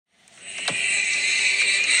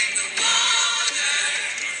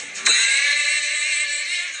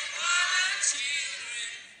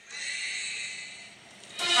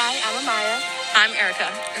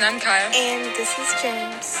And I'm Kaya. And this is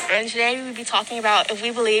James. And today we will be talking about if we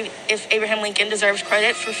believe if Abraham Lincoln deserves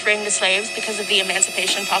credit for freeing the slaves because of the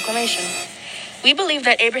Emancipation Proclamation. We believe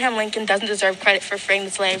that Abraham Lincoln doesn't deserve credit for freeing the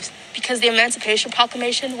slaves because the Emancipation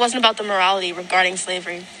Proclamation wasn't about the morality regarding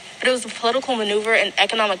slavery, but it was a political maneuver and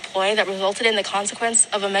economic ploy that resulted in the consequence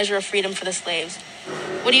of a measure of freedom for the slaves.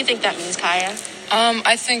 What do you think that means, Kaya?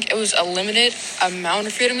 I think it was a limited amount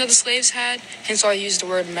of freedom that the slaves had, hence why I used the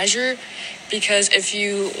word measure, because if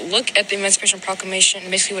you look at the Emancipation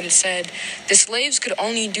Proclamation, basically what it said, the slaves could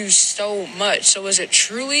only do so much. So was it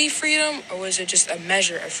truly freedom, or was it just a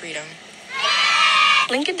measure of freedom?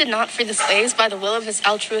 Lincoln did not free the slaves by the will of his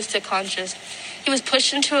altruistic conscience. He was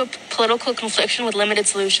pushed into a political confliction with limited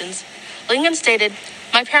solutions. Lincoln stated,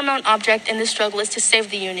 "My paramount object in this struggle is to save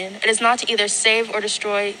the Union. It is not to either save or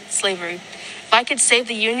destroy slavery. If I could save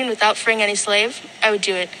the Union without freeing any slave, I would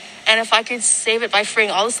do it. And if I could save it by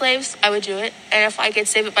freeing all the slaves, I would do it. And if I could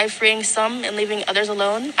save it by freeing some and leaving others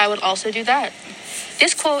alone, I would also do that."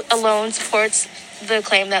 This quote alone supports the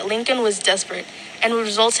claim that Lincoln was desperate and would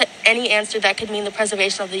result in any answer that could mean the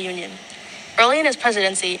preservation of the Union. Early in his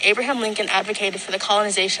presidency, Abraham Lincoln advocated for the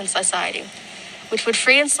Colonization Society, which would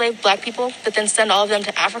free enslaved black people, but then send all of them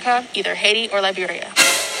to Africa, either Haiti or Liberia.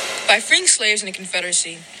 By freeing slaves in the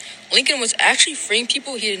Confederacy, Lincoln was actually freeing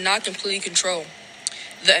people he did not completely control.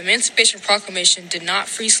 The Emancipation Proclamation did not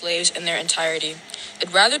free slaves in their entirety. It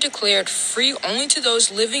rather declared free only to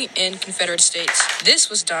those living in Confederate states. This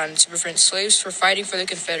was done to prevent slaves from fighting for the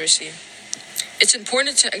Confederacy. It's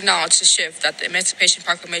important to acknowledge the shift that the Emancipation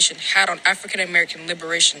Proclamation had on African American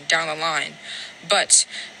liberation down the line. But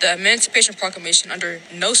the Emancipation Proclamation, under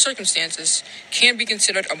no circumstances, can be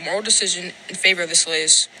considered a moral decision in favor of the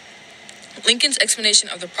slaves. Lincoln's explanation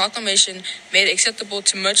of the proclamation made it acceptable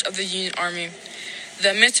to much of the Union Army.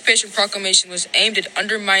 The Emancipation Proclamation was aimed at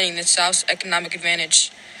undermining the South's economic advantage.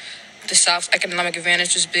 The South's economic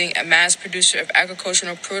advantage was being a mass producer of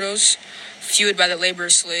agricultural produce, fueled by the labor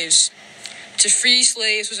of slaves. To free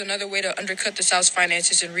slaves was another way to undercut the South's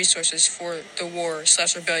finances and resources for the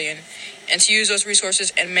war/rebellion, and to use those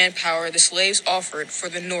resources and manpower the slaves offered for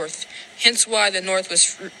the North, hence why the North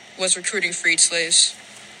was recruiting freed slaves.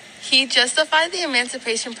 He justified the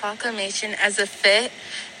Emancipation Proclamation as a fit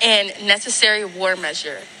and necessary war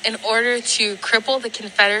measure in order to cripple the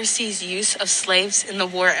Confederacy's use of slaves in the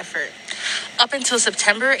war effort. Up until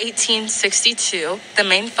September 1862, the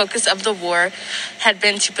main focus of the war had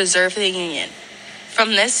been to preserve the Union.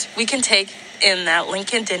 From this, we can take in that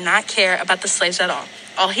Lincoln did not care about the slaves at all.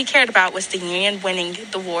 All he cared about was the Union winning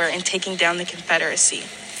the war and taking down the Confederacy.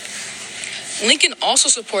 Lincoln also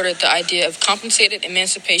supported the idea of compensated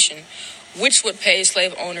emancipation, which would pay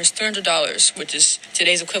slave owners $300, which is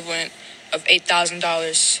today's equivalent of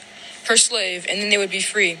 $8,000 per slave, and then they would be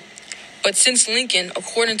free. But since Lincoln,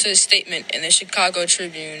 according to his statement in the Chicago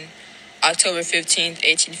Tribune, October 15th,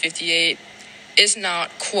 1858, is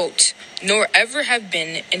not, quote, "nor ever have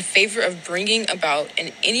been in favor of bringing about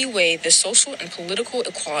in any way the social and political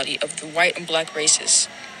equality of the white and black races.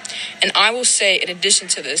 And I will say, in addition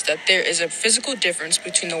to this, that there is a physical difference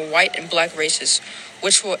between the white and black races,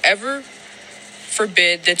 which will ever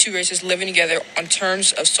forbid the two races living together on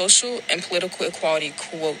terms of social and political equality,"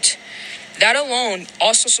 quote. That alone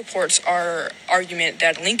also supports our argument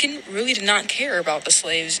that Lincoln really did not care about the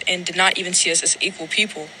slaves and did not even see us as equal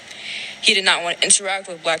people. He did not want to interact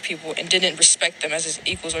with black people and didn't respect them as his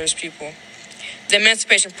equals or his people. The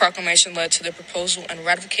Emancipation Proclamation led to the proposal and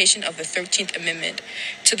ratification of the 13th Amendment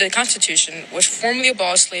to the Constitution, which formally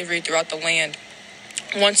abolished slavery throughout the land.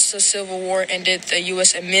 Once the Civil War ended, the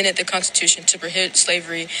U.S. amended the Constitution to prohibit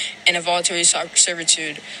slavery and involuntary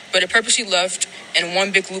servitude, but it purposely left in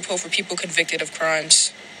one big loophole for people convicted of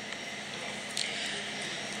crimes.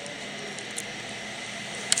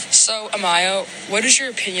 So, Amaya, what is your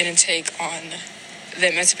opinion and take on the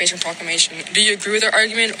Emancipation Proclamation? Do you agree with our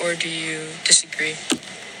argument or do you disagree?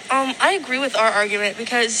 I agree with our argument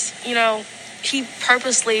because, he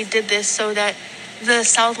purposely did this so that the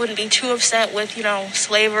South wouldn't be too upset with,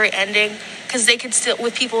 slavery ending, because they could still,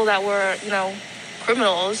 with people that were,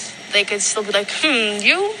 criminals, they could still be like,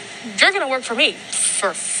 you're going to work for me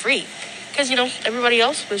for free, because, everybody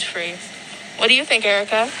else was free. What do you think,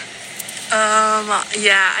 Erica?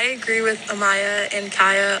 Yeah, I agree with Amaya and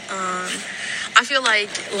Kaya. I feel like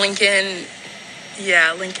Lincoln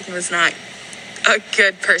was not a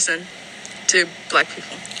good person to black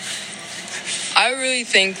people. I really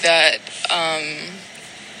think that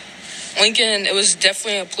Lincoln, it was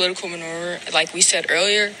definitely a political maneuver, like we said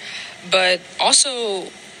earlier, but also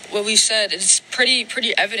what we said, it's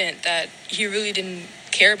pretty evident that he really didn't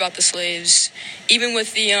care about the slaves. Even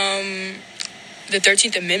with the the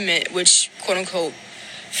 13th Amendment, which quote unquote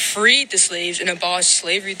freed the slaves and abolished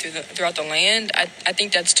slavery throughout the land, I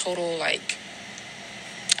think that's total, like,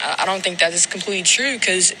 I don't think that is completely true,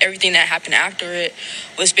 because everything that happened after it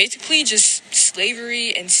was basically just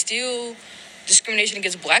slavery and still discrimination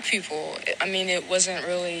against black people. I mean, it wasn't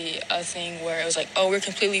really a thing where it was like, oh, we're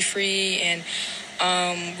completely free and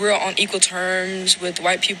we're on equal terms with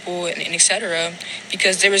white people and et cetera,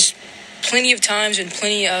 because there was plenty of times and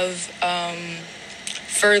plenty of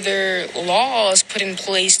further laws put in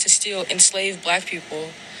place to still enslave black people.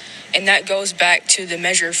 And that goes back to the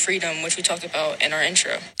measure of freedom, which we talked about in our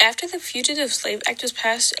intro. After the Fugitive Slave Act was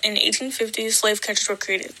passed in 1850, slave catchers were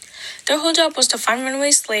created. Their whole job was to find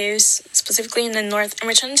runaway slaves, specifically in the North, and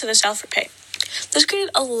return them to the South for pay. This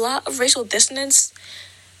created a lot of racial dissonance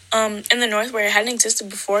in the North, where it hadn't existed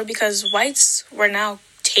before, because whites were now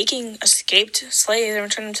taking escaped slaves and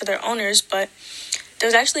returning them to their owners, but there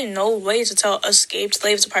was actually no way to tell escaped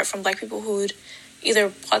slaves apart from black people who'd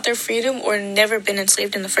either bought their freedom or never been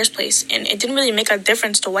enslaved in the first place, and it didn't really make a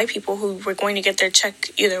difference to white people who were going to get their check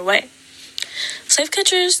either way. Slave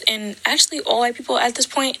catchers, and actually all white people at this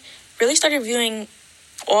point, really started viewing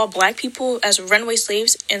all black people as runaway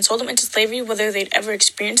slaves and sold them into slavery whether they'd ever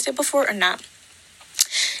experienced it before or not.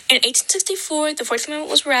 In 1864, the 14th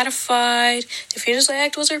Amendment was ratified, the Fugitive Slave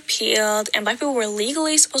Act was repealed, and black people were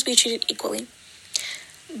legally supposed to be treated equally.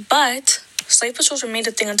 But slave patrols remained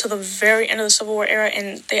a thing until the very end of the Civil War era,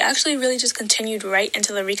 and they actually really just continued right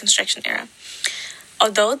into the Reconstruction era.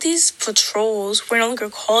 Although these patrols were no longer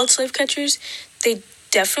called slave catchers, they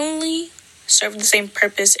definitely served the same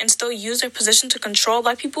purpose and still used their position to control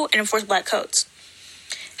black people and enforce black codes.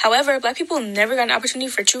 However, black people never got an opportunity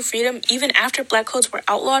for true freedom even after black codes were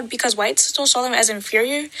outlawed, because whites still saw them as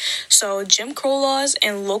inferior, so Jim Crow laws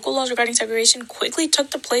and local laws regarding segregation quickly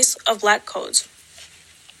took the place of black codes.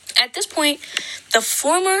 At this point, the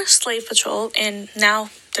former slave patrol, and now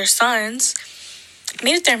their sons,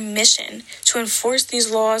 made it their mission to enforce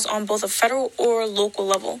these laws on both a federal or local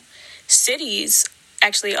level. Cities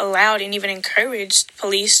actually allowed and even encouraged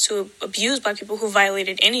police to abuse black people who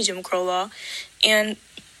violated any Jim Crow law. And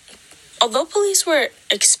although police were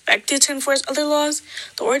expected to enforce other laws,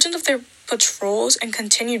 the origins of their patrols and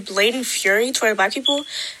continued blatant fury toward black people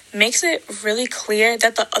makes it really clear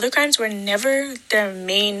that the other crimes were never their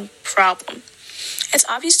main problem. It's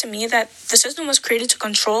obvious to me that the system was created to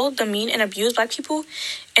control, demean, and abuse black people,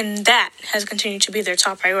 and that has continued to be their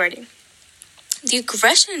top priority. The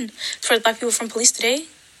aggression towards black people from police today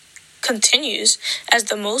continues, as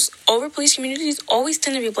the most over-policed communities always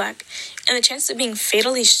tend to be black, and the chance of being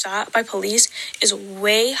fatally shot by police is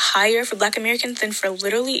way higher for black Americans than for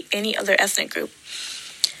literally any other ethnic group.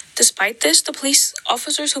 Despite this, the police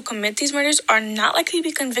officers who commit these murders are not likely to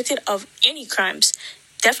be convicted of any crimes,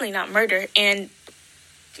 definitely not murder, and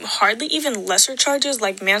hardly even lesser charges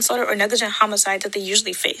like manslaughter or negligent homicide that they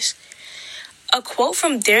usually face. A quote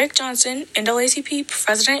from Derek Johnson, NAACP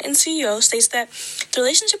president and CEO, states that the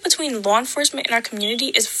relationship between law enforcement and our community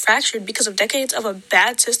is fractured because of decades of a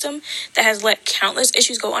bad system that has let countless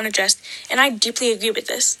issues go unaddressed, and I deeply agree with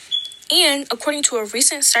this. And according to a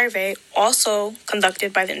recent survey also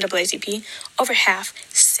conducted by the NAACP, over half,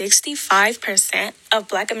 65% of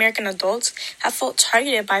Black American adults have felt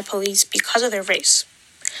targeted by police because of their race.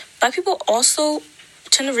 Black people also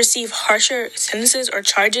tend to receive harsher sentences or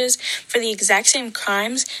charges for the exact same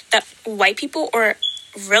crimes that white people or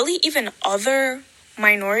really even other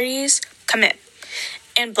minorities commit.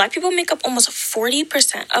 And black people make up almost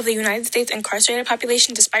 40% of the United States incarcerated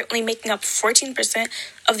population, despite only making up 14%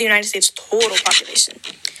 of the United States total population.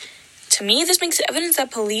 To me, this makes evidence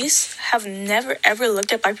that police have never ever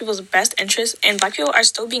looked at black people's best interests, and black people are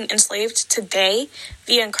still being enslaved today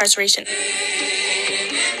via incarceration.